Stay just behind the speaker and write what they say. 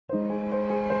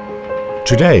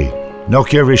Today,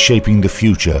 Nokia is shaping the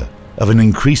future of an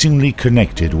increasingly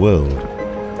connected world,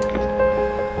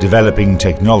 developing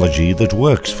technology that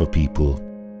works for people,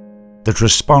 that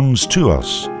responds to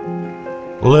us,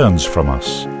 learns from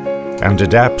us, and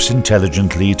adapts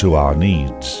intelligently to our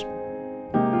needs.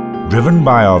 Driven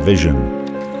by our vision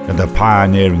and the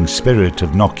pioneering spirit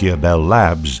of Nokia Bell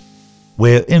Labs,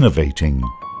 we're innovating,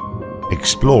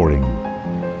 exploring,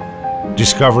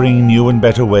 discovering new and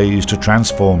better ways to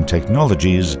transform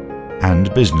technologies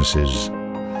and businesses.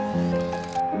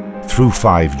 Through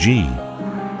 5G,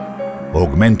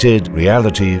 augmented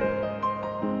reality,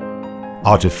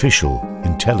 artificial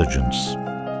intelligence.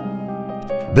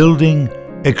 Building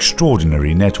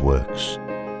extraordinary networks,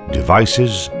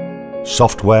 devices,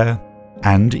 software,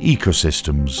 and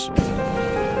ecosystems.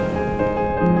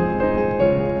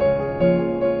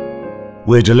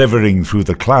 We're delivering through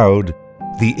the cloud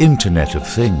the Internet of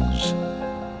Things,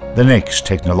 the next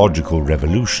technological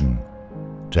revolution,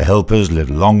 to help us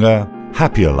live longer,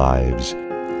 happier lives,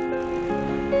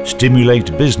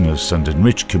 stimulate business and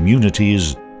enrich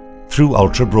communities through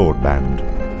ultra-broadband,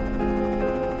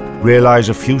 realize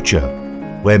a future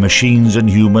where machines and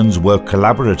humans work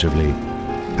collaboratively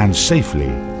and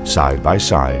safely side by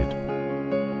side.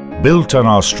 Built on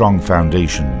our strong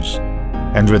foundations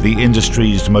and with the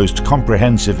industry's most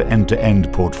comprehensive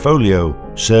end-to-end portfolio,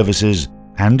 services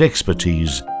and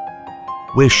expertise,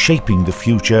 we're shaping the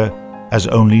future as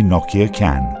only Nokia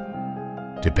can,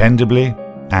 dependably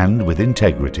and with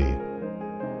integrity.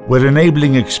 We're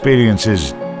enabling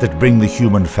experiences that bring the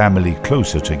human family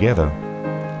closer together,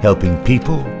 helping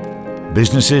people,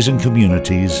 businesses and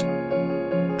communities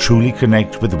truly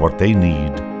connect with what they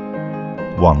need,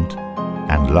 want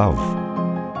and love.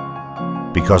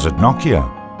 Because at Nokia,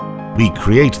 we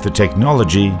create the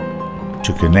technology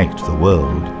to connect the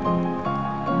world.